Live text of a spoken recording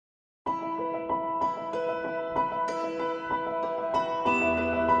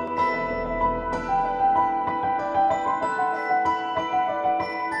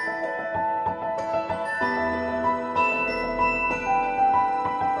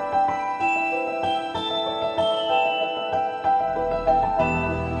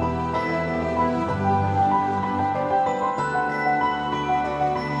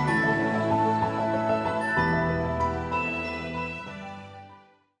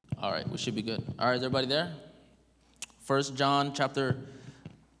All right, we should be good. All right, is everybody there? 1 John chapter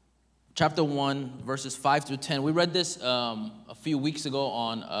 1, verses 5 through 10. We read this a few weeks ago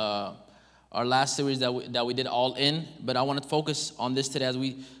on our last series that we did All In, but I want to focus on this today as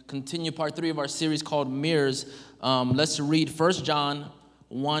we continue part 3 of our series called Mirrors. Let's read 1 John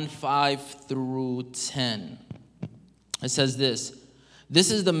 1, 5 through 10. It says this: "This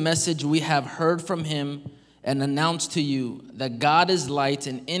is the message we have heard from him and announced to you, that God is light,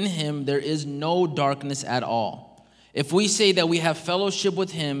 and in him there is no darkness at all. If we say that we have fellowship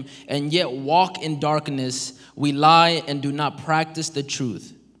with him and yet walk in darkness, we lie and do not practice the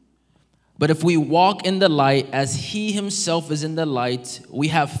truth. But if we walk in the light as he himself is in the light, we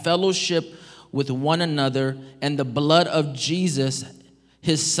have fellowship with one another, and the blood of Jesus,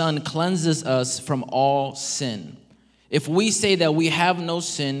 his son, cleanses us from all sin. If we say that we have no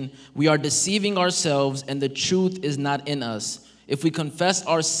sin, we are deceiving ourselves, and the truth is not in us. If we confess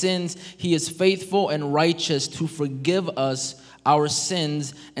our sins, he is faithful and righteous to forgive us our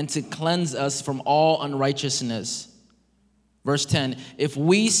sins and to cleanse us from all unrighteousness." Verse 10, "If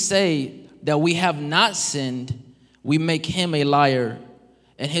we say that we have not sinned, we make him a liar,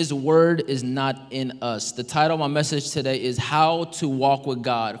 and his word is not in us." The title of my message today is How to Walk with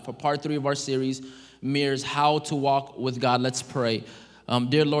God. For part 3 of our series, Mirrors, How to Walk with God. Let's pray.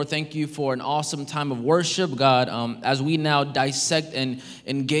 Dear Lord, thank you for an awesome time of worship, God. As we now dissect and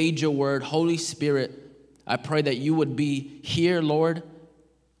engage your word, Holy Spirit, I pray that you would be here, Lord.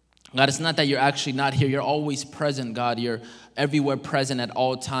 God, it's not that you're actually not here. You're always present, God. You're everywhere present at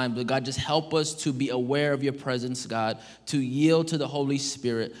all times. But God, just help us to be aware of your presence, God, to yield to the Holy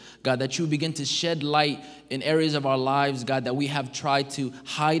Spirit. God, that you begin to shed light in areas of our lives, God, that we have tried to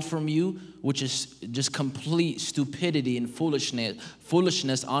hide from you, which is just complete stupidity and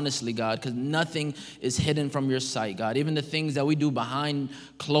foolishness, honestly, God, because nothing is hidden from your sight, God. Even the things that we do behind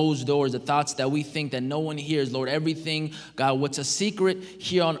closed doors, the thoughts that we think that no one hears, Lord, everything, God, what's a secret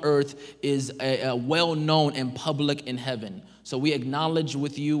here on earth is a well-known and public in heaven. So we acknowledge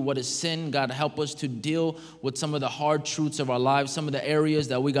with you what is sin. God, help us to deal with some of the hard truths of our lives, some of the areas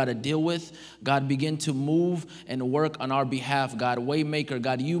that we got to deal with. God, begin to move and work on our behalf. God, Waymaker,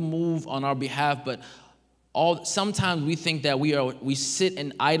 God, you move on our behalf, but sometimes we think that we sit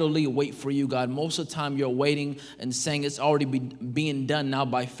and idly wait for you, God. Most of the time you're waiting and saying it's already being done now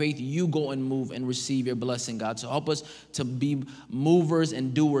by faith. You go and move and receive your blessing, God. So help us to be movers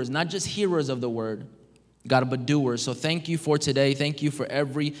and doers, not just hearers of the word, God, but doers. So thank you for today. Thank you for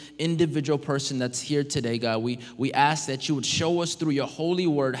every individual person that's here today, God. We ask that you would show us through your holy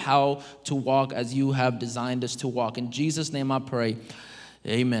word how to walk as you have designed us to walk. In Jesus' name I pray,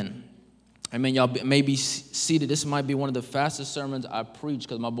 amen. Amen. Y'all may be seated. This might be one of the fastest sermons I preach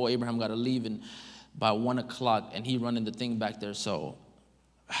because my boy Abraham got to leave by 1 o'clock, and he running the thing back there. So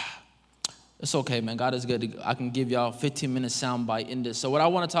it's okay, man. God is good. I can give y'all 15-minute soundbite in this. So what I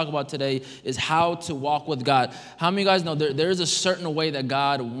want to talk about today is how to walk with God. How many of you guys know there is a certain way that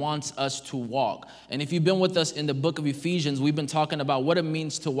God wants us to walk? And if you've been with us in the book of Ephesians, we've been talking about what it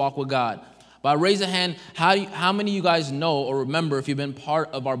means to walk with God. But raise a hand, how many of you guys know or remember, if you've been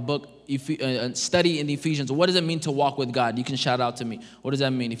part of our book study in Ephesians, what does it mean to walk with God? You can shout out to me. What does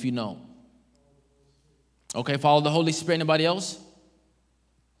that mean if you know? Okay, follow the Holy Spirit. Anybody else?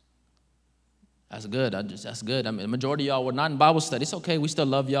 That's good. That's good. I mean, the majority of y'all were not in Bible study. It's okay. We still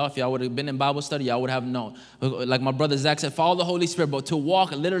love y'all. If y'all would have been in Bible study, y'all would have known. Like my brother Zach said, follow the Holy Spirit. But to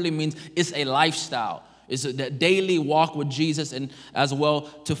walk literally means it's a lifestyle. It's a daily walk with Jesus, and as well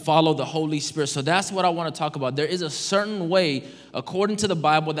to follow the Holy Spirit. So that's what I want to talk about. There is a certain way, according to the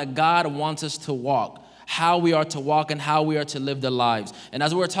Bible, that God wants us to walk, how we are to walk and how we are to live the lives. And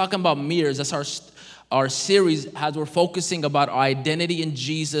as we're talking about mirrors, that's our series, as we're focusing about our identity in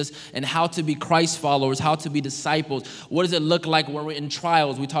Jesus and how to be Christ followers, how to be disciples. What does it look like when we're in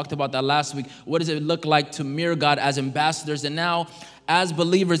trials? We talked about that last week. What does it look like to mirror God as ambassadors? And now, as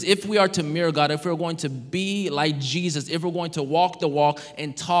believers, if we are to mirror God, if we're going to be like Jesus, if we're going to walk the walk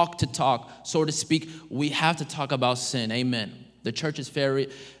and talk the talk, so to speak, we have to talk about sin. Amen. The church's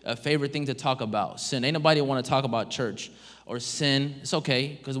favorite thing to talk about, sin. Ain't nobody want to talk about church or sin. It's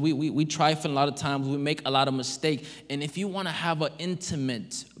okay, because we trifle a lot of times. We make a lot of mistakes. And if you want to have an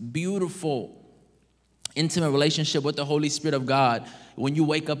intimate, beautiful, intimate relationship with the Holy Spirit of God. When you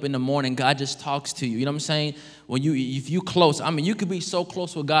wake up in the morning, God just talks to you. You know what I'm saying? If you close, I mean, you could be so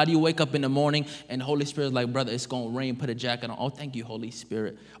close with God, you wake up in the morning and the Holy Spirit is like, brother, it's going to rain, put a jacket on. Oh, thank you, Holy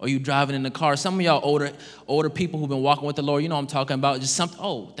Spirit. Or you driving in the car. Some of y'all older people who've been walking with the Lord, you know what I'm talking about. Just something,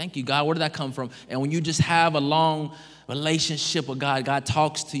 oh, thank you, God. Where did that come from? And when you just have a long relationship with God, God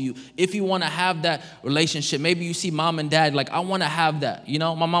talks to you. If you want to have that relationship, maybe you see mom and dad, like, I want to have that. You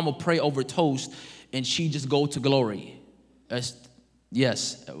know, my mom will pray over toast and she just go to glory.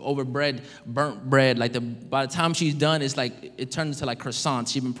 Yes, over bread, burnt bread. Like by the time she's done, it's like it turns into like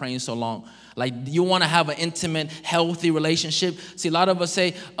croissants. She's been praying so long. Like you want to have an intimate, healthy relationship. See, a lot of us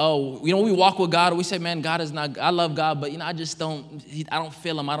say, oh, you know, we walk with God. We say, man, God is not. I love God, but you know, I just don't. I don't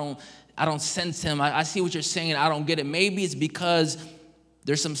feel Him. I don't sense Him. I see what you're saying. I don't get it. Maybe it's because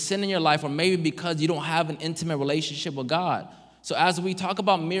there's some sin in your life, or maybe because you don't have an intimate relationship with God. So as we talk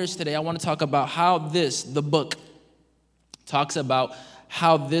about mirrors today, I want to talk about how the book, talks about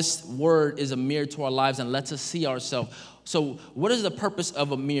how this word is a mirror to our lives and lets us see ourselves. So what is the purpose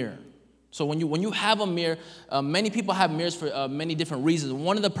of a mirror? So when you have a mirror, many people have mirrors for many different reasons.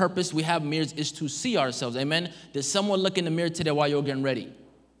 One of the purpose we have mirrors is to see ourselves. Amen? Did someone look in the mirror today while you were getting ready?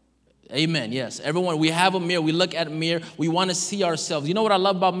 Amen. Yes. Everyone, we have a mirror. We look at a mirror. We want to see ourselves. You know what I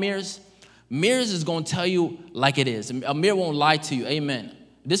love about mirrors? Mirrors is going to tell you like it is. A mirror won't lie to you. Amen.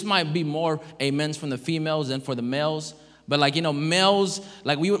 This might be more amens from the females than for the males. But like, you know, males,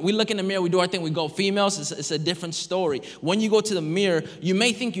 like we look in the mirror, we do our thing, we go. Females, it's a different story. When you go to the mirror, you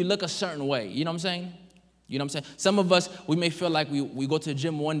may think you look a certain way. You know what I'm saying? You know what I'm saying? Some of us, we may feel like we go to the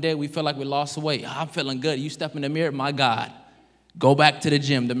gym one day, we feel like we lost weight. I'm feeling good. You step in the mirror, my God. Go back to the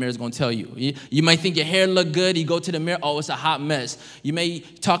gym, the mirror's going to tell you. You might think your hair look good. You go to the mirror, oh, it's a hot mess. You may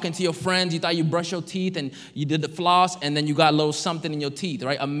talking to your friends, you thought you brushed your teeth and you did the floss and then you got a little something in your teeth,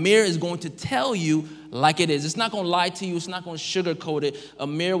 right? A mirror is going to tell you like it is. It's not going to lie to you. It's not going to sugarcoat it. A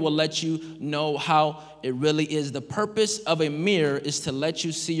mirror will let you know how it really is. The purpose of a mirror is to let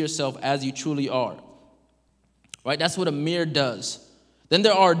you see yourself as you truly are, right? That's what a mirror does. Then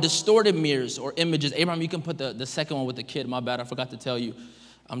there are distorted mirrors or images. Abraham, you can put the second one with the kid. My bad, I forgot to tell you.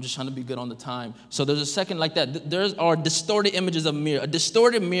 I'm just trying to be good on the time. So there's a second like that. There are distorted images of mirror. A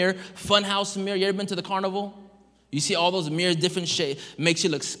distorted mirror, funhouse mirror. You ever been to the carnival? You see all those mirrors, different shapes. Makes you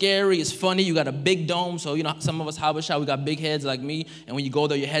look scary. It's funny. You got a big dome. So, you know, some of us Habesha, we got big heads like me. And when you go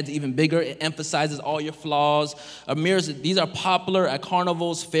there, your head's even bigger. It emphasizes all your flaws. Mirrors, these are popular at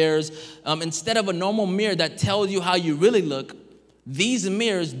carnivals, fairs. Instead of a normal mirror that tells you how you really look, these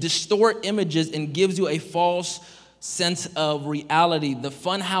mirrors distort images and gives you a false sense of reality. The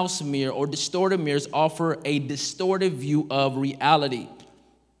funhouse mirror or distorted mirrors offer a distorted view of reality.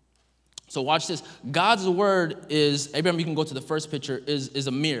 So watch this. God's word is, Abraham, you can go to the first picture, is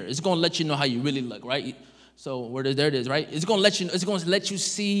a mirror. It's going to let you know how you really look, right? So there it is, right? It's going to let you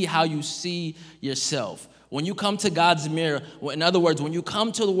see how you see yourself. When you come to God's mirror, in other words, when you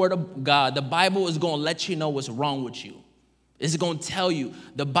come to the word of God, the Bible is going to let you know what's wrong with you. It's going to tell you.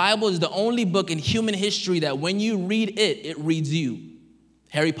 The Bible is the only book in human history that when you read it, it reads you.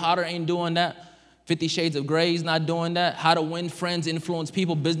 Harry Potter ain't doing that. 50 Shades of Grey is not doing that. How to Win Friends, Influence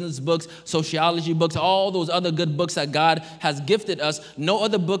People, business books, sociology books, all those other good books that God has gifted us. No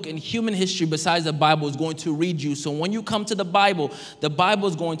other book in human history besides the Bible is going to read you. So when you come to the Bible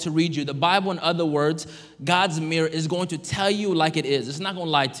is going to read you. The Bible, in other words, God's mirror is going to tell you like it is. It's not going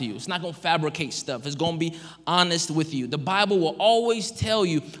to lie to you. It's not going to fabricate stuff. It's going to be honest with you. The Bible will always tell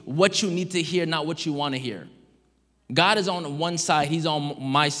you what you need to hear, not what you want to hear. God is on one side. He's on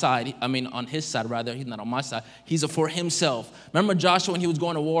my side. I mean, on his side, rather. He's not on my side. He's for himself. Remember Joshua when he was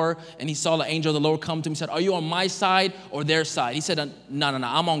going to war and he saw the angel of the Lord come to him. He said, are you on my side or their side? He said, no,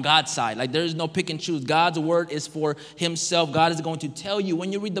 I'm on God's side. Like there's no pick and choose. God's word is for himself. God is going to tell you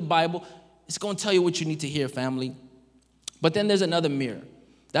when you read the Bible, it's going to tell you what you need to hear, family. But then there's another mirror.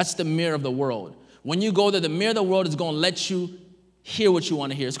 That's the mirror of the world. When you go there, the mirror of the world is going to let you hear what you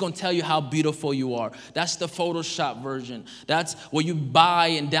want to hear. It's going to tell you how beautiful you are. That's the Photoshop version. That's where you buy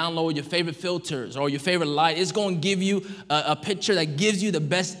and download your favorite filters or your favorite light. It's going to give you a picture that gives you the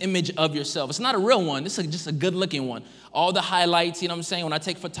best image of yourself. It's not a real one. It's just a good looking one. All the highlights, you know what I'm saying? When I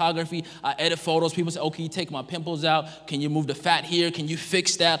take photography, I edit photos. People say, oh, can you take my pimples out? Can you move the fat here? Can you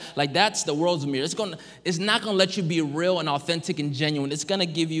fix that? Like that's the world's mirror. It's not going to let you be real and authentic and genuine. It's going to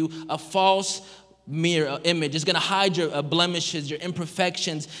give you a false mirror image. It's going to hide your blemishes, your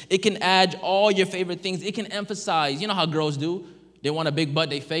imperfections. It can add all your favorite things. It can emphasize, you know how girls do. They want a big butt,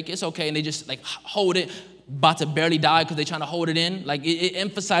 they fake it. It's okay, and they just like hold it, about to barely die because they're trying to hold it in. Like it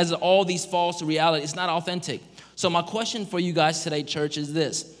emphasizes all these false realities. It's not authentic. So my question for you guys today, church, is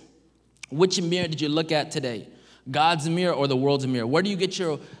this. Which mirror did you look at today? God's mirror or the world's mirror? Where do you get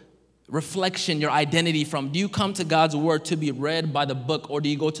your reflection, your identity from? Do you come to God's word to be read by the book, or do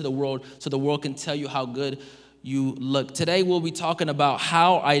you go to the world so the world can tell you how good you look? Today we'll be talking about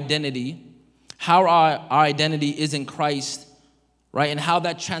how our identity is in Christ, right? And how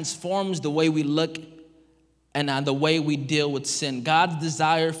that transforms the way we look and the way we deal with sin. God's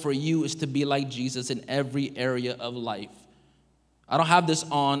desire for you is to be like Jesus in every area of life. I don't have this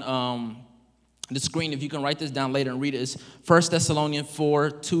on the screen. If you can write this down later and read it, it's 1 Thessalonians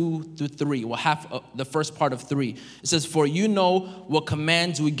 4:2-3. Well, the first part of 3. It says, "For you know what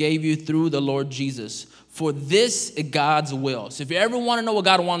commands we gave you through the Lord Jesus. For this is God's will." So if you ever want to know what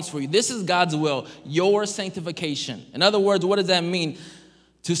God wants for you, this is God's will, your sanctification. In other words, what does that mean?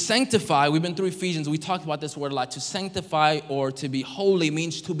 To sanctify, we've been through Ephesians, we talked about this word a lot. To sanctify or to be holy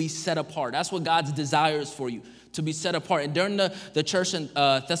means to be set apart. That's what God's desire is for you, to be set apart. And during the church in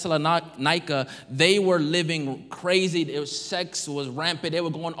Thessalonica, they were living crazy. Sex was rampant. They were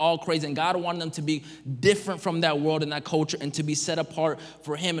going all crazy. And God wanted them to be different from that world and that culture and to be set apart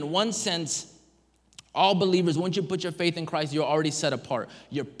for him. In one sense, all believers, once you put your faith in Christ, you're already set apart.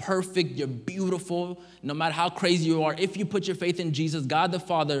 You're perfect. You're beautiful. No matter how crazy you are, if you put your faith in Jesus, God the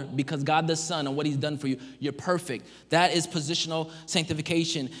Father, because God the Son and what he's done for you, you're perfect. That is positional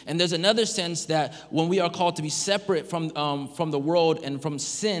sanctification. And there's another sense that when we are called to be separate from the world and from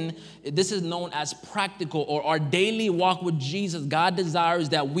sin, this is known as practical or our daily walk with Jesus. God desires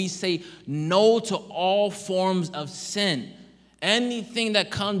that we say no to all forms of sin. Anything that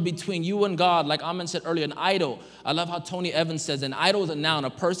comes between you and God, like Amen said earlier, an idol. I love how Tony Evans says an idol is a noun,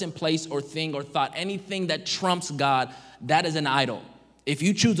 a person, place, or thing or thought. Anything that trumps God, that is an idol. If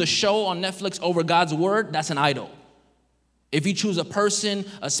you choose a show on Netflix over God's word, that's an idol. If you choose a person,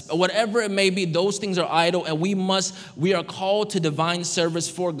 whatever it may be, those things are idol, and we are called to divine service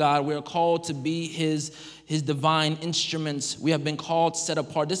for God. We are called to be his divine instruments. We have been called, set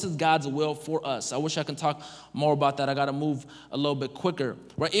apart. This is God's will for us. I wish I could talk more about that. I got to move a little bit quicker.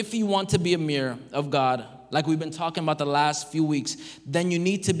 Right? If you want to be a mirror of God, like we've been talking about the last few weeks, then you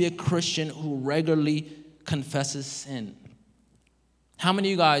need to be a Christian who regularly confesses sin. How many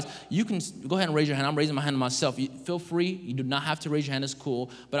of you guys, you can go ahead and raise your hand. I'm raising my hand myself. Feel free. You do not have to raise your hand. It's cool.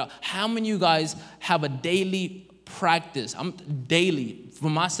 But how many of you guys have a daily practice? Daily,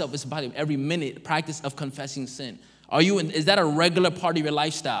 for myself, it's about every minute practice of confessing sin. Is that a regular part of your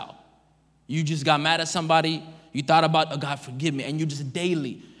lifestyle? You just got mad at somebody. You thought about, oh, God, forgive me. And you just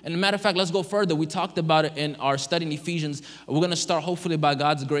daily. And as a matter of fact, let's go further. We talked about it in our study in Ephesians. We're going to start, hopefully by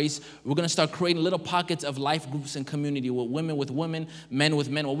God's grace, we're going to start creating little pockets of life groups and community with women, men with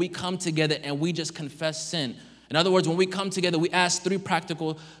men, where we come together and we just confess sin. In other words, when we come together, we ask 3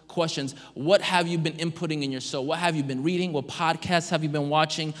 practical questions. What have you been inputting in your soul? What have you been reading? What podcasts have you been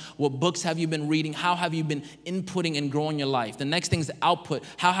watching? What books have you been reading? How have you been inputting and growing your life? The next thing is the output.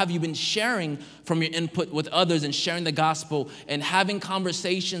 How have you been sharing from your input with others and sharing the gospel and having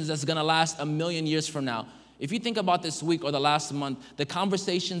conversations that's going to last 1,000,000 years from now? If you think about this week or the last month, the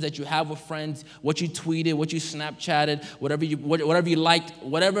conversations that you have with friends, what you tweeted, what you Snapchatted, whatever you liked,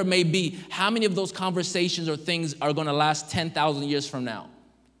 whatever it may be, how many of those conversations or things are going to last 10,000 years from now?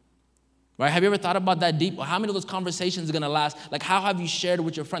 Right? Have you ever thought about that deep? How many of those conversations are going to last? Like, how have you shared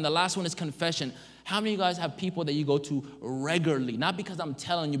with your friend? The last one is confession. How many of you guys have people that you go to regularly? Not because I'm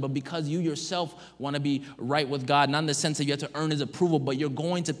telling you, but because you yourself want to be right with God. Not in the sense that you have to earn his approval, but you're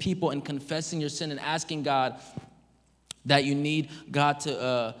going to people and confessing your sin and asking God that you need God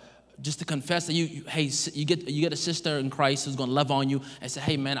to just to confess that you get a sister in Christ who's going to love on you and say,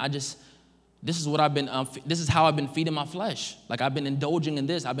 hey man, this is how I've been feeding my flesh. Like, I've been indulging in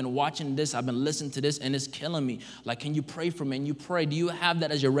this. I've been watching this. I've been listening to this, and it's killing me. Like, can you pray for me? And you pray. Do you have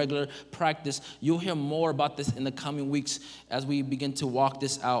that as your regular practice? You'll hear more about this in the coming weeks as we begin to walk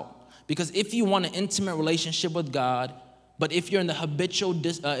this out. Because if you want an intimate relationship with God, but if you're in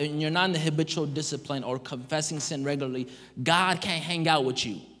you're not in the habitual discipline or confessing sin regularly, God can't hang out with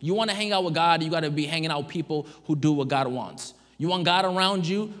you. You want to hang out with God, you got to be hanging out with people who do what God wants. You want God around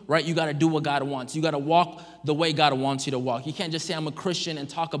you, right? You got to do what God wants. You got to walk the way God wants you to walk. You can't just say I'm a Christian and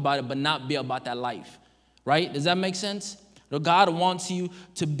talk about it, but not be about that life, right? Does that make sense? God wants you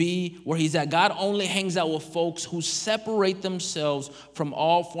to be where he's at. God only hangs out with folks who separate themselves from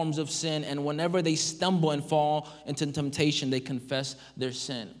all forms of sin, and whenever they stumble and fall into temptation, they confess their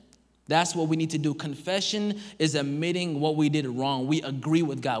sin. That's what we need to do. Confession is admitting what we did wrong. We agree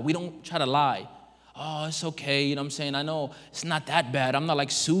with God. We don't try to lie. oh, it's okay, you know what I'm saying? I know it's not that bad. I'm not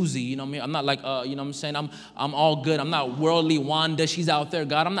like Susie, you know what I mean? I'm not like, you know what I'm saying? I'm all good. I'm not worldly Wanda. She's out there.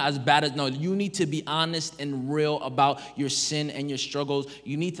 God, I'm not as bad as, no. You need to be honest and real about your sin and your struggles.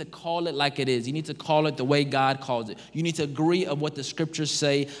 You need to call it like it is. You need to call it the way God calls it. You need to agree of what the scriptures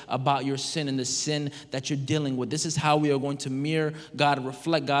say about your sin and the sin that you're dealing with. This is how we are going to mirror God,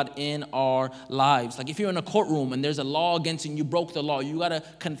 reflect God in our lives. Like if you're in a courtroom and there's a law against you and you broke the law, you got to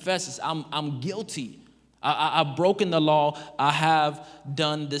confess this. I'm guilty. I've broken the law. I have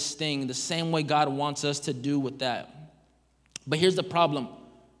done this thing the same way God wants us to do with that. But here's the problem.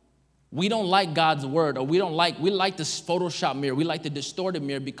 We don't like God's word, or we like this Photoshop mirror. We like the distorted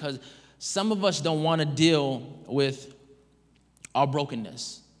mirror because some of us don't want to deal with our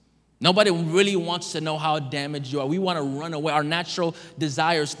brokenness. Nobody really wants to know how damaged you are. We want to run away. Our natural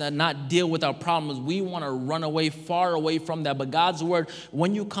desires to not deal with our problems. We want to run away, far away from that. But God's word,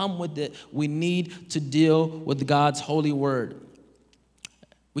 when you come with it, we need to deal with God's holy word.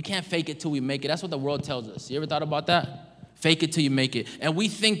 We can't fake it till we make it. That's what the world tells us. You ever thought about that? Fake it till you make it. And we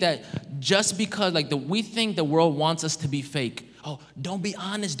think that just because, we think the world wants us to be fake. Oh, don't be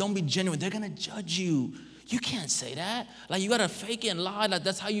honest. Don't be genuine. They're going to judge you. You can't say that. Like, you got to fake it and lie. Like,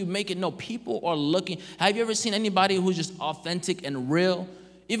 that's how you make it. No, people are looking. Have you ever seen anybody who's just authentic and real?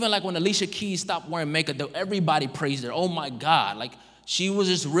 Even like when Alicia Keys stopped wearing makeup, everybody praised her. Oh, my God. Like, she was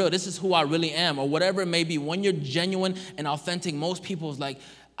just real. This is who I really am, or whatever it may be. When you're genuine and authentic, most people's like,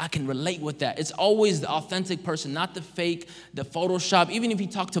 I can relate with that. It's always the authentic person, not the fake, the Photoshop. Even if you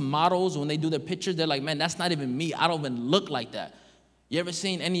talk to models, when they do their pictures, they're like, man, that's not even me. I don't even look like that. You ever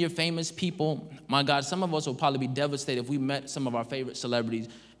seen any of your famous people? My God, some of us will probably be devastated if we met some of our favorite celebrities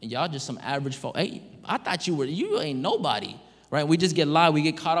and y'all just some average folk. Hey, I thought you ain't nobody, right? We just get lied. We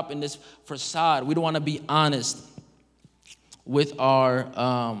get caught up in this facade. We don't want to be honest with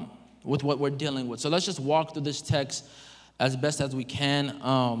our with what we're dealing with. So let's just walk through this text as best as we can.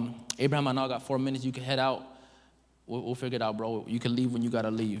 Abraham, I know I got 4 minutes. You can head out. We'll figure it out, bro. You can leave when you got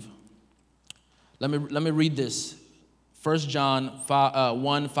to leave. Let me read this. 1 John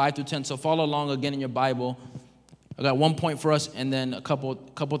 1, 5 through 10. So follow along again in your Bible. I got 1 point for us, and then a couple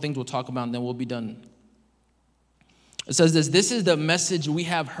things we'll talk about, and then we'll be done. It says this: this is the message we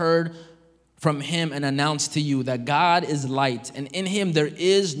have heard from him and announced to you, that God is light, and in him there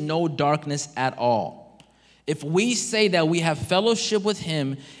is no darkness at all. If we say that we have fellowship with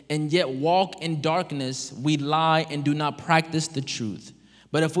him and yet walk in darkness, we lie and do not practice the truth.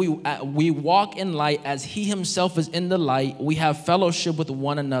 But if we walk in light as he himself is in the light, we have fellowship with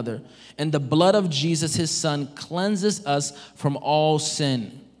one another. And the blood of Jesus, his son, cleanses us from all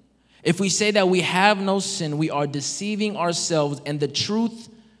sin. If we say that we have no sin, we are deceiving ourselves, and the truth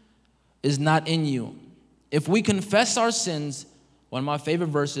is not in you. If we confess our sins, one of my favorite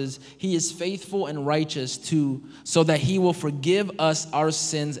verses, he is faithful and righteous so that he will forgive us our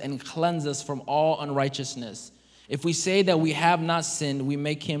sins and cleanse us from all unrighteousness. If we say that we have not sinned, we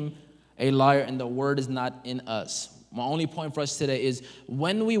make him a liar, and the word is not in us. My only point for us today is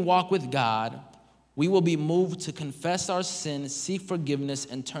when we walk with God, we will be moved to confess our sin, seek forgiveness,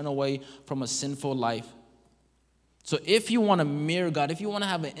 and turn away from a sinful life. So if you want to mirror God, if you want to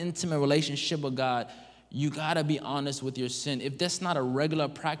have an intimate relationship with God, you got to be honest with your sin. If that's not a regular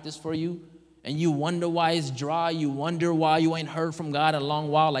practice for you, and you wonder why it's dry, you wonder why you ain't heard from God in a long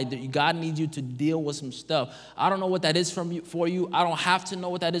while, like God needs you to deal with some stuff. I don't know what that is for you. I don't have to know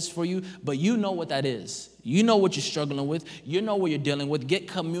what that is for you, but you know what that is. You know what you're struggling with. You know what you're dealing with. Get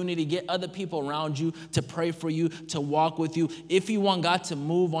community, get other people around you to pray for you, to walk with you. If you want God to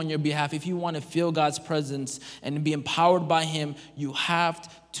move on your behalf, if you want to feel God's presence and be empowered by him, you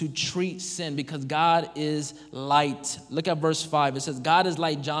have to treat sin, because God is light. Look at verse 5. It says, God is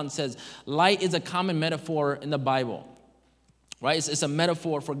light. John says, light is a common metaphor in the Bible, right? It's a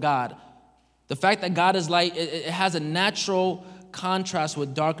metaphor for God. The fact that God is light, it has a natural contrast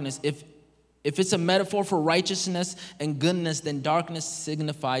with darkness. If it's a metaphor for righteousness and goodness, then darkness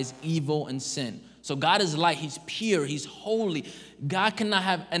signifies evil and sin. So God is light. He's pure. He's holy. God cannot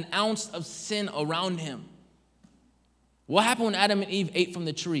have an ounce of sin around him. What happened when Adam and Eve ate from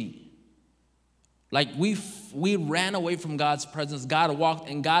the tree? Like we ran away from God's presence. God walked,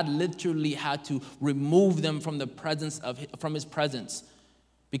 and God literally had to remove them from from his presence,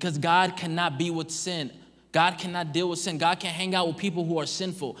 because God cannot be with sin. God cannot deal with sin. God can't hang out with people who are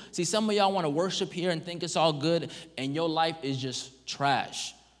sinful. See, some of y'all want to worship here and think it's all good, and your life is just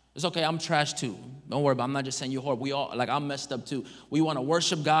trash. It's okay, I'm trash too. Don't worry about it. I'm not just saying you're horrible. We all, like, I'm messed up too. We want to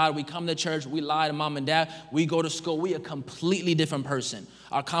worship God. We come to church. We lie to mom and dad. We go to school. We a completely different person.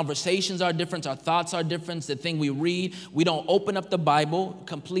 Our conversations are different. Our thoughts are different. The thing we read, we don't open up the Bible.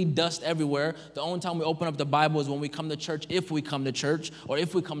 Complete dust everywhere. The only time we open up the Bible is when we come to church, if we come to church, or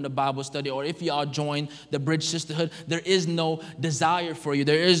if we come to Bible study, or if y'all join the Bridge Sisterhood. There is no desire for you.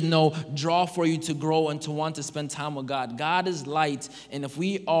 There is no draw for you to grow and to want to spend time with God. God is light, and if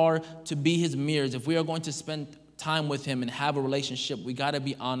we are to be his mirrors, if we are going to spend time with him and have a relationship, we got to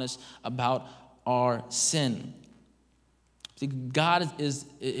be honest about our sin. See, God is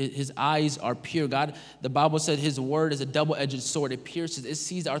his eyes are pure. God, the Bible said his word is a double-edged sword. It pierces, it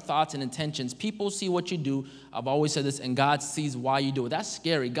sees our thoughts and intentions. People see what you do. I've always said this, and God sees why you do it. That's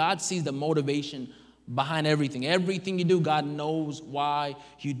scary. God sees the motivation behind everything. Everything you do, God knows why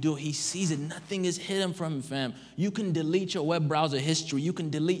you do it. He sees it. Nothing is hidden from him, fam. You can delete your web browser history. You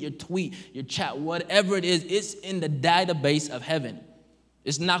can delete your tweet, your chat, whatever it is. It's in the database of heaven.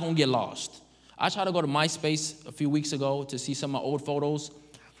 It's not going to get lost. I tried to go to MySpace a few weeks ago to see some of my old photos.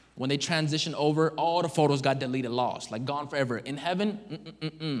 When they transitioned over, all the photos got deleted, lost, like gone forever. In heaven,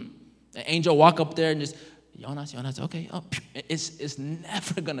 An angel walk up there and just, Yonas, okay. Oh, it's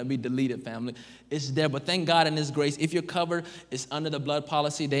never going to be deleted, family. It's there. But thank God in his grace, if you're covered, it's under the blood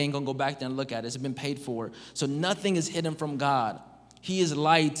policy. They ain't going to go back there and look at it. It's been paid for. So nothing is hidden from God. He is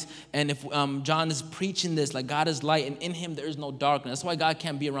light. And if John is preaching this, like God is light, and in him there is no darkness. That's why God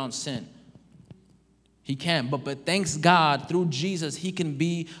can't be around sin. He can, but thanks God, through Jesus, he can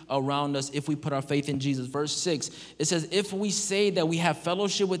be around us if we put our faith in Jesus. Verse 6, it says, if we say that we have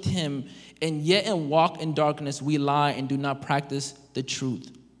fellowship with him and yet walk in darkness, we lie and do not practice the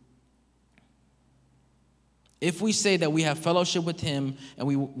truth. If we say that we have fellowship with him and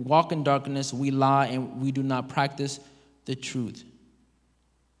we walk in darkness, we lie and we do not practice the truth.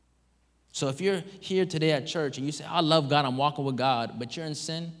 So if you're here today at church and you say, I love God, I'm walking with God, but you're in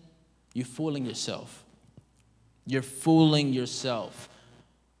sin, you're fooling yourself. You're fooling yourself.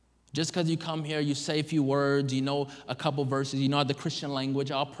 Just because you come here, you say a few words, you know a couple verses, you know the Christian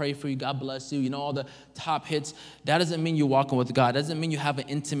language, I'll pray for you, God bless you, you know all the top hits. That doesn't mean you're walking with God. That doesn't mean you have an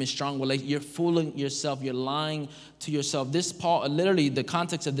intimate, strong relationship. You're fooling yourself. You're lying to yourself. This Paul, literally the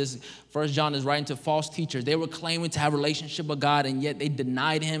context of this, 1 John is writing to false teachers. They were claiming to have a relationship with God, and yet they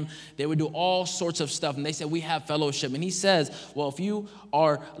denied him. They would do all sorts of stuff, and they said, we have fellowship. And he says, well, if you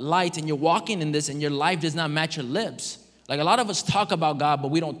are light and you're walking in this and your life does not match your lips, like a lot of us talk about God,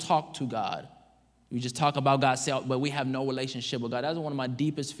 but we don't talk to God. We just talk about God, but we have no relationship with God. That's one of my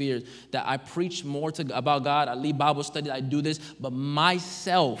deepest fears, that I preach more about God. I lead Bible studies. I do this, but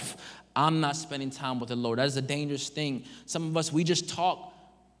myself, I'm not spending time with the Lord. That is a dangerous thing. Some of us, we just talk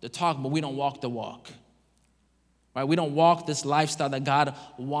the talk, but we don't walk the walk. Right? We don't walk this lifestyle that God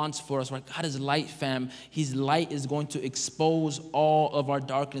wants for us. Right? God is light, fam. His light is going to expose all of our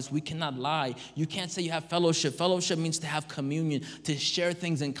darkness. We cannot lie. You can't say you have fellowship. Fellowship means to have communion, to share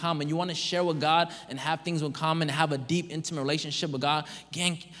things in common. You want to share with God and have things in common and have a deep, intimate relationship with God.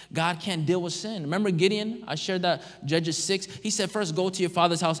 God can't deal with sin. Remember Gideon? I shared that, Judges 6. He said, first go to your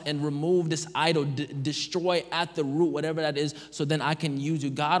father's house and remove this idol, destroy at the root, whatever that is, so then I can use you.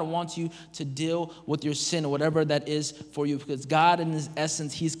 God wants you to deal with your sin, whatever that is for you, because God in his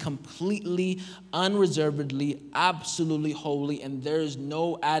essence, he's completely, unreservedly, absolutely holy, and there is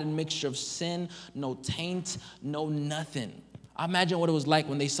no added mixture of sin, no taint, no nothing. I imagine what it was like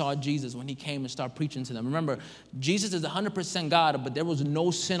when they saw Jesus, when he came and started preaching to them. Remember, Jesus is 100% God, but there was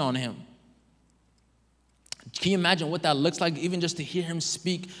no sin on him. Can you imagine what that looks like, even just to hear him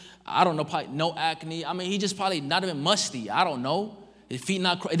speak? I don't know, probably no acne. I mean, he just probably not even musty. I don't know. His feet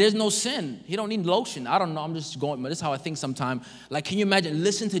not, there's no sin. He don't need lotion. I don't know. I'm just going, but this is how I think sometimes. Like, can you imagine,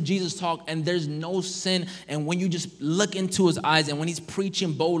 listen to Jesus talk and there's no sin. And when you just look into his eyes and when he's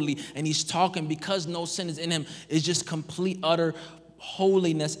preaching boldly and he's talking, because no sin is in him, it's just complete, utter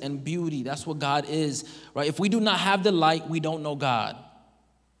holiness and beauty. That's what God is, right? If we do not have the light, we don't know God.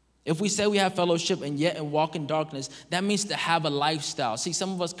 If we say we have fellowship and yet walk in darkness, that means to have a lifestyle. See,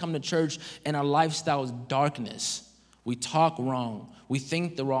 some of us come to church and our lifestyle is darkness. We talk wrong. We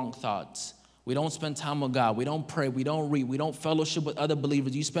think the wrong thoughts. We don't spend time with God. We don't pray. We don't read. We don't fellowship with other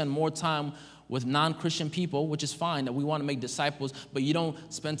believers. You spend more time with non-Christian people, which is fine, that we want to make disciples, but you don't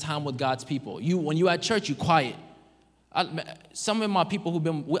spend time with God's people. When you're at church, you're quiet. Some of my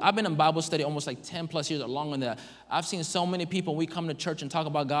people I've been in Bible study almost like 10 plus years or longer than that. I've seen so many people, we come to church and talk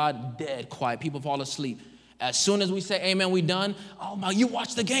about God, dead quiet. People fall asleep. As soon as we say, amen, we done. Oh, my, you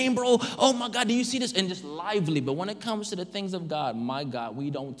watched the game, bro. Oh, my God, do you see this? And just lively. But when it comes to the things of God, my God,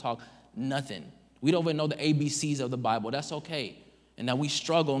 we don't talk nothing. We don't even know the ABCs of the Bible. That's okay. and that we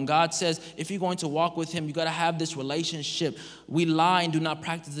struggle. And God says, if you're going to walk with him, you got to have this relationship. We lie and do not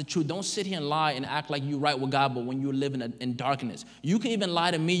practice the truth. Don't sit here and lie and act like you're right with God, but when you're living in darkness. You can even lie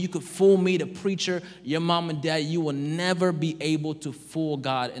to me. You could fool me, the preacher, your mom and dad. You will never be able to fool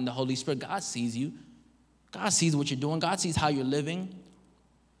God and the Holy Spirit. God sees you. God sees what you're doing. God sees how you're living.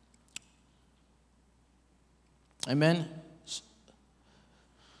 Amen.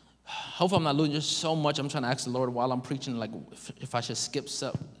 Hopefully I'm not losing just so much. I'm trying to ask the Lord while I'm preaching, like if I should skip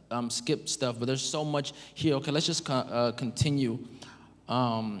stuff. But there's so much here. Okay, let's just continue.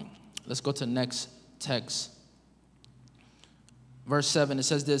 Let's go to the next text. Verse 7, it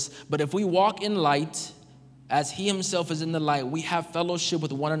says this, but if we walk in light, as he himself is in the light, we have fellowship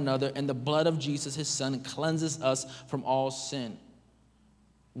with one another, and the blood of Jesus, his son, cleanses us from all sin.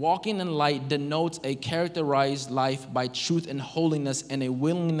 Walking in light denotes a characterized life by truth and holiness and a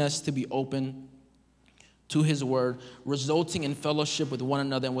willingness to be open to his word, resulting in fellowship with one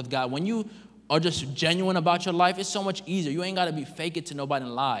another and with God. When you are just genuine about your life, it's so much easier. You ain't got to be fake it to nobody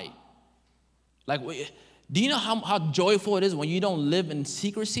and lie. Like, do you know how joyful it is when you don't live in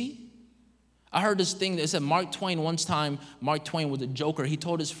secrecy? I heard this thing that said Mark Twain Mark Twain was a joker. He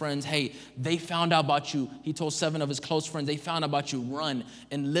told his friends, hey, they found out about you. He told 7 of his close friends, they found out about you, run.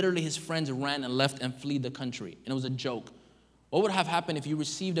 And literally his friends ran and left and fled the country. And it was a joke. What would have happened if you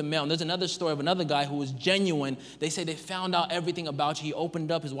received a mail? And there's another story of another guy who was genuine. They say they found out everything about you. He opened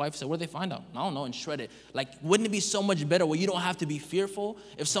up, his wife said, what did they find out? I don't know, and shredded. Like, wouldn't it be so much better where you don't have to be fearful?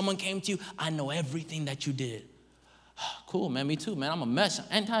 If someone came to you, I know everything that you did. Cool, man, me too, man. I'm a mess,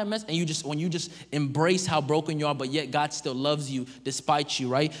 anti-mess. And when you just embrace how broken you are, but yet God still loves you despite you,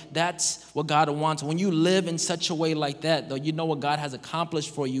 right? That's what God wants. When you live in such a way like that, though, you know what God has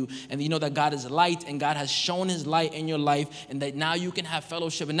accomplished for you, and you know that God is light, and God has shown his light in your life, and that now you can have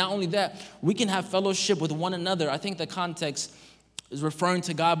fellowship. And not only that, we can have fellowship with one another. I think the context is referring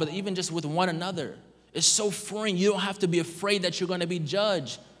to God, but even just with one another. It's so freeing. You don't have to be afraid that you're going to be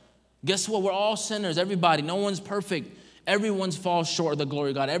judged. Guess what? We're all sinners, everybody. No one's perfect. Everyone falls short of the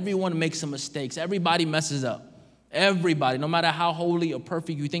glory of God. Everyone makes some mistakes. Everybody messes up. Everybody, no matter how holy or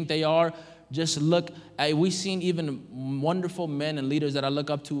perfect you think they are, just look at, we've seen even wonderful men and leaders that I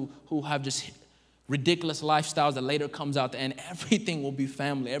look up to who have just ridiculous lifestyles that later comes out, and everything will be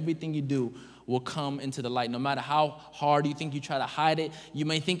family. Everything you do will come into the light. No matter how hard you think you try to hide it, you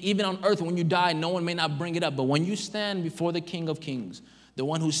may think even on earth when you die, no one may not bring it up. But when you stand before the King of Kings, the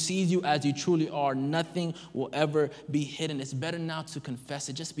one who sees you as you truly are, nothing will ever be hidden. It's better now to confess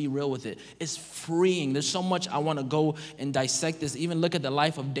it. Just be real with it. It's freeing. There's so much I want to go and dissect this. Even look at the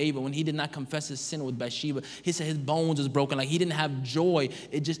life of David when he did not confess his sin with Bathsheba. He said his bones was broken. Like he didn't have joy.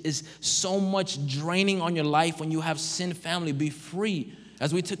 It just is so much draining on your life when you have sin, family. Be free.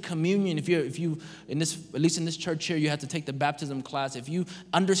 As we took communion, if you in this, at least in this church here, you have to take the baptism class. If you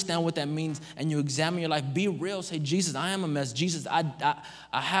understand what that means and you examine your life, be real. Say, Jesus, I am a mess. Jesus, I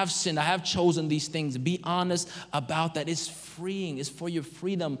have sinned. I have chosen these things. Be honest about that. It's freeing. It's for your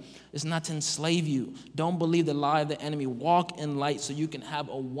freedom. It's not to enslave you. Don't believe the lie of the enemy. Walk in light so you can have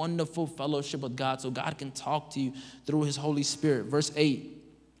a wonderful fellowship with God, so God can talk to you through his Holy Spirit. Verse 8.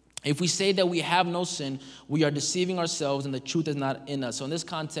 If we say that we have no sin, we are deceiving ourselves and the truth is not in us. So in this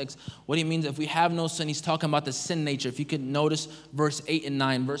context, what he means, if we have no sin, he's talking about the sin nature. If you could notice verse 8 and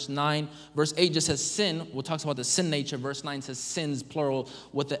 9. Verse 8 just says sin. We'll talk about the sin nature. Verse 9 says sins, plural,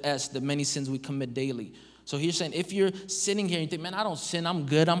 with the S, the many sins we commit daily. So he's saying if you're sitting here and you think, man, I don't sin, I'm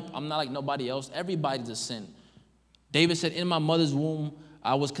good, I'm not like nobody else. Everybody's a sin. David said, in my mother's womb,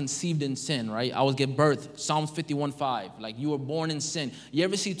 I was conceived in sin, right? I was given birth. Psalms 51:5. Like you were born in sin. You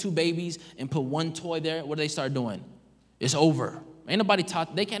ever see two babies and put one toy there? What do they start doing? It's over. Ain't nobody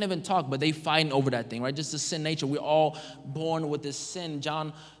taught. They can't even talk, but they fighting over that thing, right? Just the sin nature. We're all born with this sin.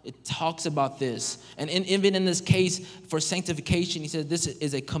 John, it talks about this. And even in this case, for sanctification, he says this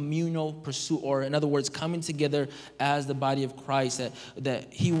is a communal pursuit, or in other words, coming together as the body of Christ,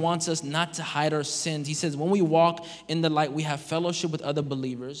 that he wants us not to hide our sins. He says when we walk in the light, we have fellowship with other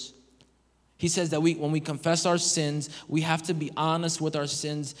believers. He says that when we confess our sins, we have to be honest with our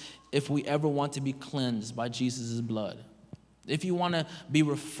sins if we ever want to be cleansed by Jesus' blood. If you want to be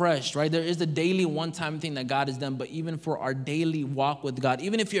refreshed, right? There is a daily one-time thing that God has done, but even for our daily walk with God,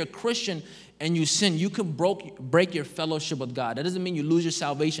 even if you're a Christian and you sin, you can break your fellowship with God. That doesn't mean you lose your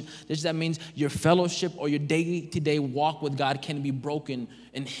salvation. That means your fellowship or your day-to-day walk with God can be broken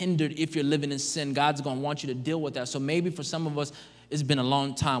and hindered if you're living in sin. God's going to want you to deal with that. So maybe for some of us, it's been a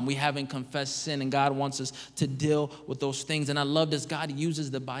long time. We haven't confessed sin, and God wants us to deal with those things. And I love this. God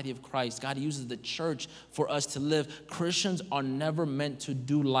uses the body of Christ. God uses the church for us to live. Christians are never meant to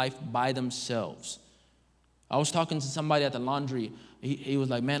do life by themselves. I was talking to somebody at the laundry. He was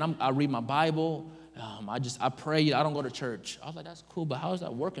like, man, I read my Bible. I pray. I don't go to church. I was like, that's cool, but how is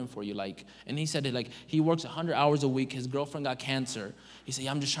that working for you? Like, and he said, like, he works 100 hours a week. His girlfriend got cancer. He said,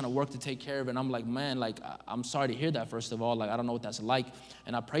 yeah, I'm just trying to work to take care of it. And I'm like, man, like, I'm sorry to hear that, first of all. Like, I don't know what that's like.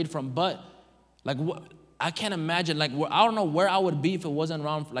 And I prayed for him. But, like, I can't imagine, like, I don't know where I would be if it wasn't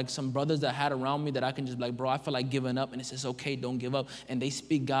around, like, some brothers that had around me that I can just be like, bro, I feel like giving up. And it says, okay, don't give up. And they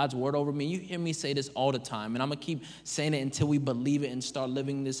speak God's word over me. You hear me say this all the time. And I'm going to keep saying it until we believe it and start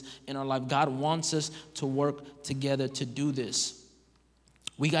living this in our life. God wants us to work together to do this.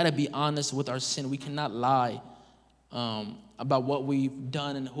 We got to be honest with our sin. We cannot lie about what we've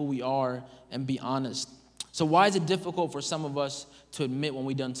done and who we are and be honest. So why is it difficult for some of us to admit when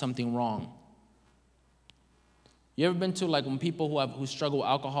we've done something wrong? You ever been to, like, when people who struggle with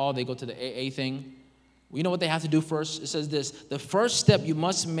alcohol, they go to the AA thing? You know what they have to do first? It says this: the first step you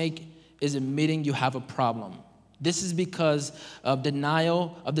must make is admitting you have a problem. This is because of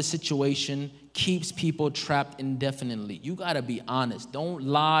denial of the situation keeps people trapped indefinitely. You got to be honest. Don't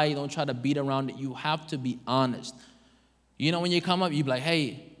lie. Don't try to beat around it. You have to be honest. You know, when you come up, you be like,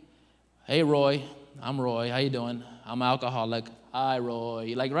 hey, Roy. I'm Roy. How you doing? I'm an alcoholic. Hi,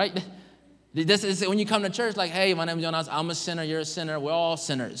 Roy. Like, right? This is when you come to church, like, hey, my name is Yonas. I'm a sinner. You're a sinner. We're all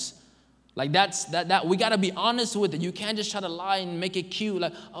sinners. Like, that we got to be honest with it. You can't just try to lie and make it cute.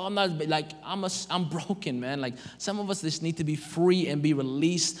 Like, oh, I'm not, like, I'm broken, man. Like, some of us just need to be free and be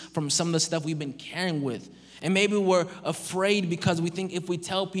released from some of the stuff we've been carrying with. And maybe we're afraid because we think if we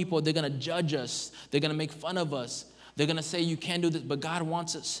tell people, they're going to judge us. They're going to make fun of us. They're going to say you can't do this. But God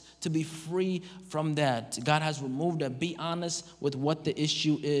wants us to be free from that. God has removed that. Be honest with what the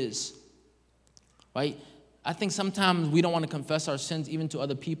issue is. Right? I think sometimes we don't want to confess our sins even to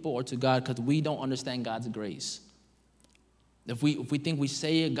other people or to God because we don't understand God's grace. If we think we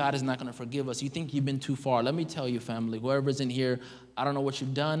say it, God is not going to forgive us. You think you've been too far. Let me tell you, family, whoever's in here, I don't know what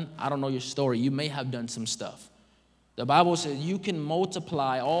you've done. I don't know your story. You may have done some stuff. The Bible says you can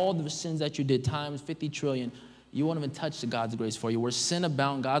multiply all the sins that you did times 50 trillion. You won't even touch God's grace for you. Where sin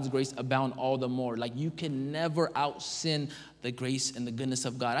abound, God's grace abound all the more. Like, you can never out-sin the grace and the goodness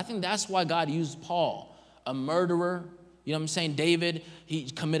of God. I think that's why God used Paul, a murderer. You know what I'm saying? David, he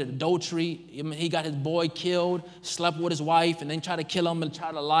committed adultery. He got his boy killed, slept with his wife, and then tried to kill him and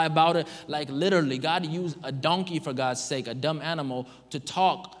try to lie about it. Like, literally, God used a donkey, for God's sake, a dumb animal, to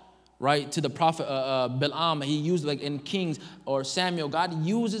talk, right, to the prophet Balaam. He used, like, in Kings or Samuel, God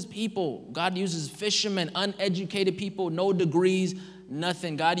uses people. God uses fishermen, uneducated people, no degrees,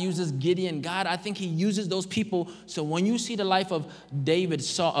 nothing. God uses Gideon. God, I think he uses those people. So when you see the life of David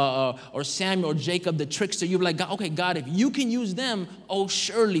or Samuel or Jacob, the trickster, you're like, God, okay, God, if you can use them, oh,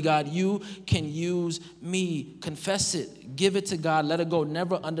 surely, God, you can use me. Confess it. Give it to God. Let it go.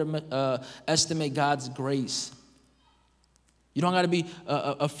 Never underestimate God's grace. You don't got to be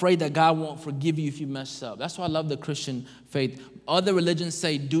afraid that God won't forgive you if you mess up. That's why I love the Christian faith. Other religions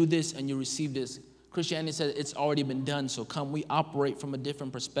say, do this and you receive this. Christianity says it's already been done, so come, we operate from a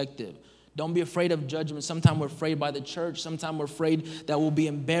different perspective. Don't be afraid of judgment. Sometimes we're afraid by the church. Sometimes we're afraid that we'll be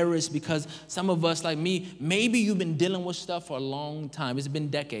embarrassed because some of us, like me, maybe you've been dealing with stuff for a long time. It's been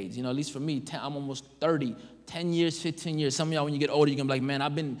decades, at least for me. I'm almost 30, 10 years, 15 years. Some of y'all, when you get older, you're going to be like,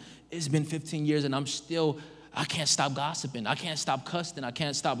 man, it's been 15 years and I can't stop gossiping. I can't stop cussing. I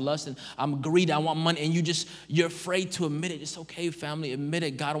can't stop lusting. I'm greedy. I want money. And you're afraid to admit it. It's okay, family. Admit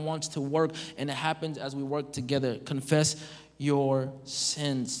it. God wants to work. And it happens as we work together. Confess your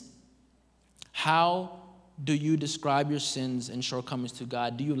sins. How do you describe your sins and shortcomings to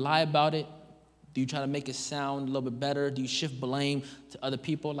God? Do you lie about it? Do you try to make it sound a little bit better? Do you shift blame to other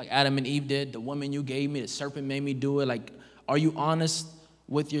people like Adam and Eve did? The woman you gave me, the serpent made me do it. Like, are you honest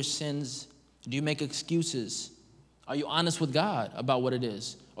with your sins? Do you make excuses? Are you honest with God about what it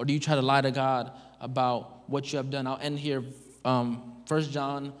is? Or do you try to lie to God about what you have done? I'll end here. 1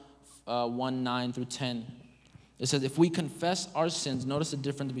 John 1, 9 through 10. It says, if we confess our sins, notice the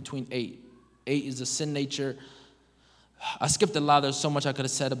difference between 8. 8 is the sin nature. I skipped a lot. There's so much I could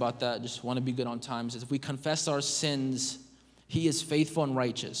have said about that. Just want to be good on time. It says, if we confess our sins, he is faithful and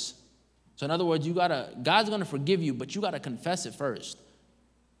righteous. So in other words, God's going to forgive you, but you got to confess it first.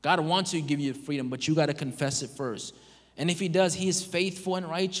 God wants to give you freedom, but you got to confess it first. And if he does, he is faithful and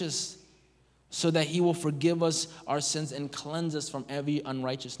righteous so that he will forgive us our sins and cleanse us from every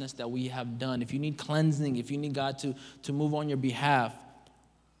unrighteousness that we have done. If you need cleansing, if you need God to move on your behalf,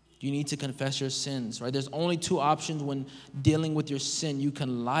 you need to confess your sins, right? There's only two options when dealing with your sin. You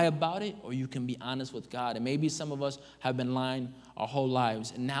can lie about it or you can be honest with God. And maybe some of us have been lying our whole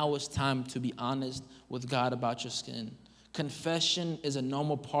lives. And now it's time to be honest with God about your sin. Confession is a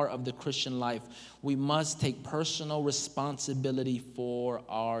normal part of the Christian life. We must take personal responsibility for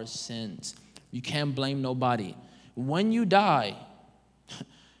our sins. You can't blame nobody. When you die,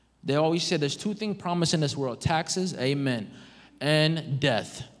 they always say there's two things promised in this world: taxes, amen, and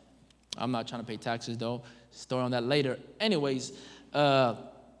death. I'm not trying to pay taxes, though. Story on that later. Anyways,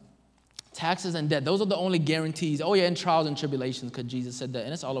 taxes and death, those are the only guarantees. Oh, yeah, and trials and tribulations, because Jesus said that,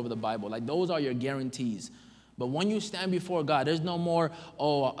 and it's all over the Bible. Like, those are your guarantees. But when you stand before God, there's no more,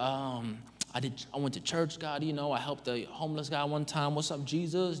 I went to church, God, you know, I helped a homeless guy one time. What's up,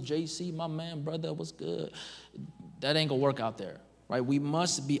 Jesus? JC, my man, brother, what's good? That ain't gonna work out there, right? We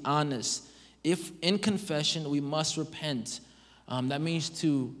must be honest. If in confession, we must repent. That means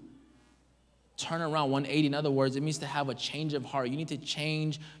to turn around 180. In other words, it means to have a change of heart. You need to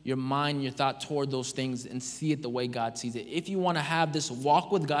change your mind and your thought toward those things and see it the way God sees it. If you want to have this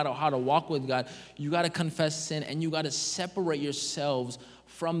walk with God, or how to walk with God, you got to confess sin, and you got to separate yourselves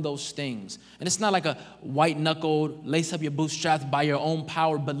from those things. And it's not like a white-knuckled, lace up your bootstraps by your own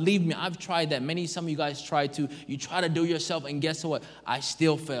power. Believe me, I've tried that. Some of you guys try to. You try to do yourself, and guess what? I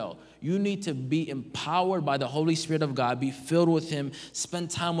still fail. You need to be empowered by the Holy Spirit of God, be filled with Him,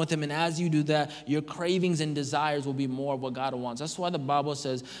 spend time with Him, and as you do that, your cravings and desires will be more of what God wants. That's why the Bible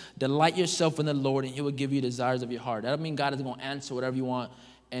says, delight yourself in the Lord, and He will give you desires of your heart. That doesn't mean God is going to answer whatever you want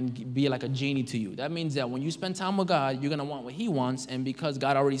and be like a genie to you. That means that when you spend time with God, you're going to want what He wants, and because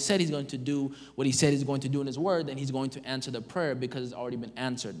God already said He's going to do what He said He's going to do in His Word, then He's going to answer the prayer because it's already been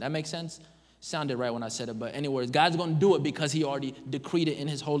answered. That makes sense? Sounded right when I said it, but anyways, God's going to do it because He already decreed it in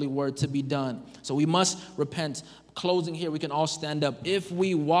His holy word to be done. So we must repent. Closing here, we can all stand up. If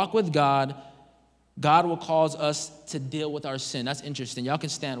we walk with God, God will cause us to deal with our sin. That's interesting. Y'all can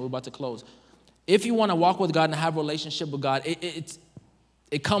stand. We're about to close. If you want to walk with God and have a relationship with God,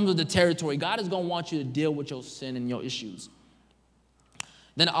 it comes with the territory. God is going to want you to deal with your sin and your issues.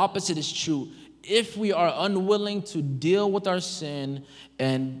 Then the opposite is true. If we are unwilling to deal with our sin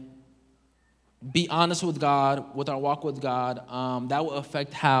and be honest with God, with our walk with God, that will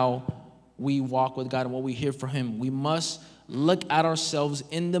affect how we walk with God and what we hear from Him. We must look at ourselves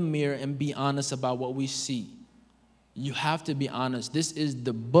in the mirror and be honest about what we see. You have to be honest. This is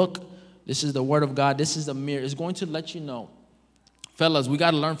the book. This is the Word of God. This is the mirror. It's going to let you know. Fellas, we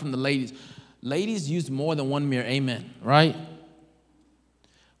got to learn from the ladies. Ladies use more than one mirror. Amen. Right?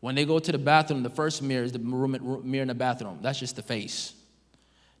 When they go to the bathroom, the first mirror is the mirror in the bathroom. That's just the face.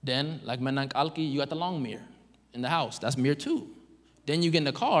 Then, like Menank Alki, you got the long mirror in the house. That's mirror 2. Then you get in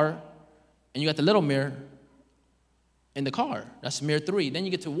the car, and you got the little mirror in the car. That's mirror 3. Then you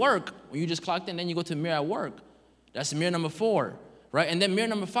get to work, when you just clocked in, then you go to the mirror at work. That's mirror number 4, right? And then mirror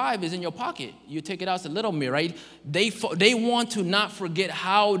number 5 is in your pocket. You take it out, it's a little mirror, right? They want to not forget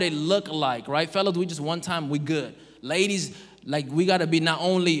how they look like, right? Fellas, we just one time, we good. Ladies, like, we got to be not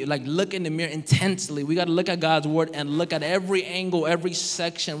only, like, look in the mirror intensely. We got to look at God's Word and look at every angle, every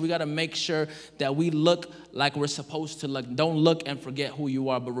section. We got to make sure that we look like we're supposed to look. Don't look and forget who you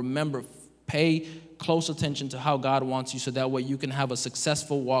are, but remember, pay close attention to how God wants you so that way you can have a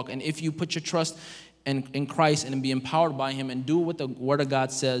successful walk. And if you put your trust in Christ and be empowered by Him and do what the Word of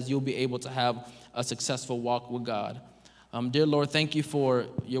God says, you'll be able to have a successful walk with God. Dear Lord, thank you for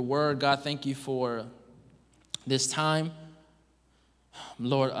your Word, God. Thank you for this time.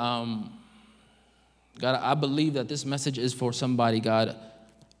 Lord, God, I believe that this message is for somebody, God.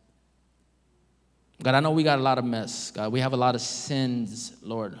 God, I know we got a lot of mess, God. We have a lot of sins,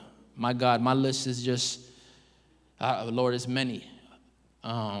 Lord. My God, my list is just, Lord, it's many.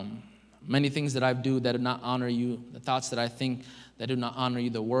 Many things that I do that do not honor you, the thoughts that I think that do not honor you,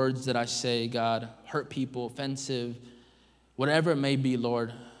 the words that I say, God, hurt people, offensive, whatever it may be,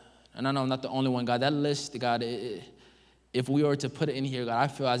 Lord. And I know I'm not the only one, God. That list, God, if we were to put it in here, God, I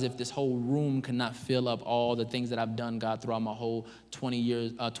feel as if this whole room cannot fill up all the things that I've done, God, throughout my whole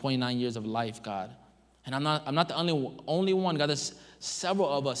 29 years of life, God. And I'm not the only one, God. There's several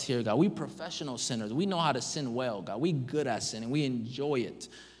of us here, God. We professional sinners. We know how to sin well, God. We good at sinning. We enjoy it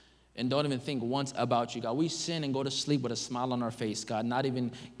and don't even think once about you, God. We sin and go to sleep with a smile on our face, God, not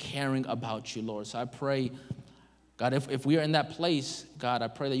even caring about you, Lord. So I pray, God, if we are in that place, God, I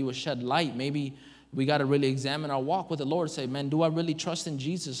pray that you would shed light. Maybe we got to really examine our walk with the Lord. Say, man, do I really trust in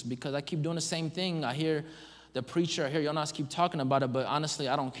Jesus? Because I keep doing the same thing. I hear the preacher, I hear Yonas keep talking about it, but honestly,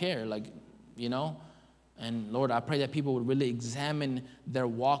 I don't care. Like, you know? And Lord, I pray that people would really examine their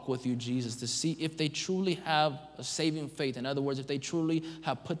walk with you, Jesus, to see if they truly have a saving faith. In other words, if they truly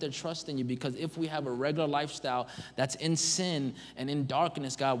have put their trust in you. Because if we have a regular lifestyle that's in sin and in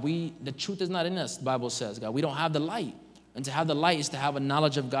darkness, God, the truth is not in us, the Bible says, God. We don't have the light. And to have the light is to have a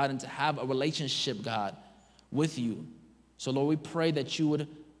knowledge of God and to have a relationship, God, with you. So, Lord, we pray that you would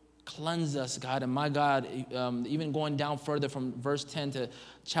cleanse us, God. And my God, even going down further from verse 10 to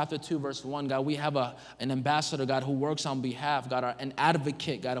chapter 2, verse 1, God, we have an ambassador, God, who works on behalf, God, an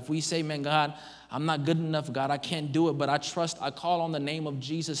advocate, God. If we say, man, God, I'm not good enough, God, I can't do it, but I call on the name of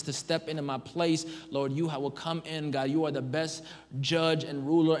Jesus to step into my place. Lord, you will come in, God. You are the best judge and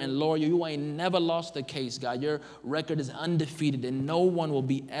ruler and lawyer. You ain't never lost a case, God. Your record is undefeated, and no one will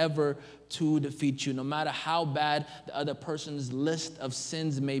be ever to defeat you, no matter how bad the other person's list of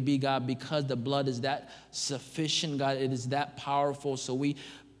sins may be, God, because the blood is that sufficient, God. It is that powerful. So we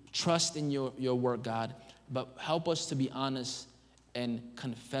trust in your work, God. But help us to be honest and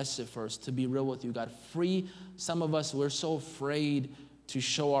confess it first, to be real with you, God. Free some of us, we're so afraid to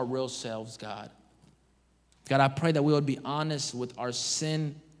show our real selves, God. God, I pray that we would be honest with our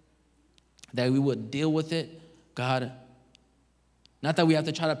sin, that we would deal with it, God. Not that we have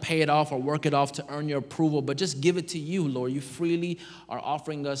to try to pay it off or work it off to earn your approval, but just give it to you, Lord. You freely are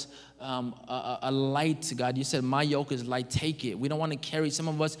offering us a light, God. You said, my yoke is light, take it. We don't want to carry, some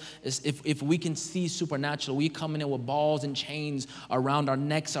of us, if we can see supernatural, we coming in with balls and chains around our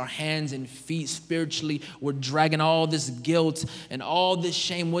necks, our hands and feet. Spiritually, we're dragging all this guilt and all this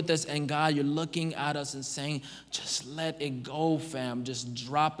shame with us. And God, you're looking at us and saying, just let it go, fam. Just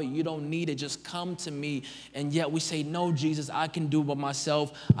drop it. You don't need it. Just come to me. And yet we say, no, Jesus, I can do it by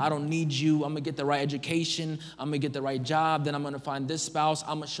myself. I don't need you. I'm going to get the right education. I'm going to get the right job. Then I'm going to find this spouse.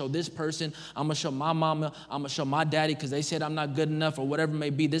 I'm going to show this person. I'm going to show my mama. I'm going to show my daddy because they said I'm not good enough or whatever it may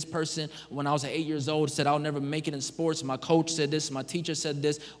be. This person, when I was 8 years old, said I'll never make it in sports. My coach said this. My teacher said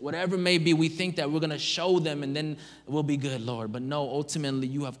this. Whatever it may be, we think that we're going to show them and then we'll be good, Lord. But no, ultimately,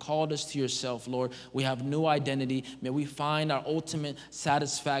 you have called us to yourself, Lord. We have new identity. May we find our ultimate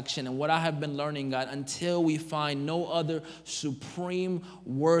satisfaction. And what I have been learning, God, until we find no other supreme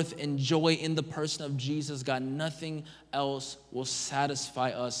worth and joy in the person of Jesus, God, nothing else will satisfy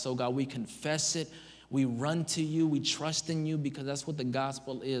us. So, God, we confess it. We run to you. We trust in you because that's what the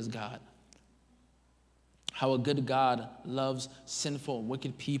gospel is, God. How a good God loves sinful and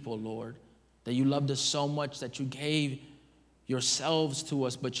wicked people, Lord. That you loved us so much that you gave yourselves to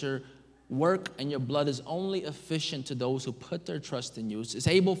us, but your work and your blood is only efficient to those who put their trust in you. It's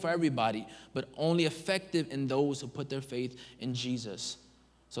able for everybody, but only effective in those who put their faith in Jesus.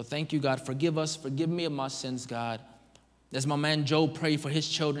 So thank you, God. Forgive us. Forgive me of my sins, God. As my man Job prayed for his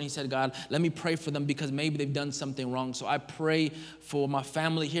children, he said, God, let me pray for them because maybe they've done something wrong. So I pray for my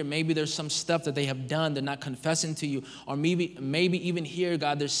family here. Maybe there's some stuff that they have done. They're not confessing to you. Or maybe even here,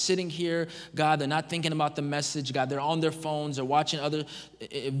 God, they're sitting here. God, they're not thinking about the message. God, they're on their phones. They're watching other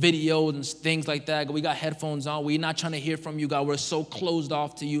videos and things like that. We got headphones on. We're not trying to hear from you, God. We're so closed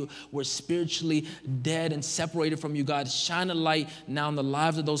off to you. We're spiritually dead and separated from you, God. Shine a light now in the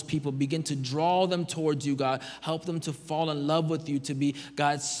lives of those people. Begin to draw them towards you, God. Help them to fall in love with you, to be,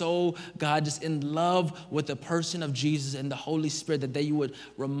 God, just in love with the person of Jesus and the Holy Spirit, that you would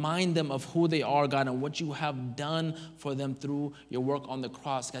remind them of who they are, God, and what you have done for them through your work on the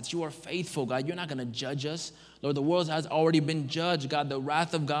cross. God, you are faithful, God. You're not going to judge us. Lord, the world has already been judged, God. The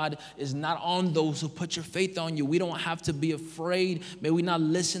wrath of God is not on those who put your faith on you. We don't have to be afraid. May we not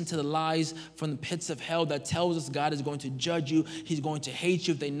listen to the lies from the pits of hell that tells us God is going to judge you. He's going to hate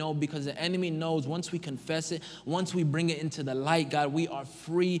you if they know, because the enemy knows once we confess it, once we bring it into the light, God, we are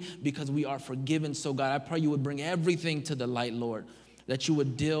free because we are forgiven. So, God, I pray you would bring everything to the light, Lord. That you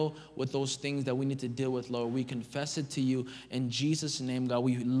would deal with those things that we need to deal with, Lord. We confess it to you in Jesus' name, God.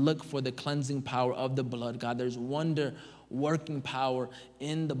 We look for the cleansing power of the blood, God. There's wonder working power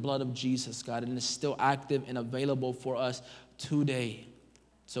in the blood of Jesus, God, and it's still active and available for us today.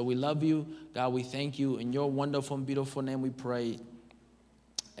 So we love you, God. We thank you. In your wonderful and beautiful name we pray.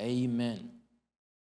 Amen.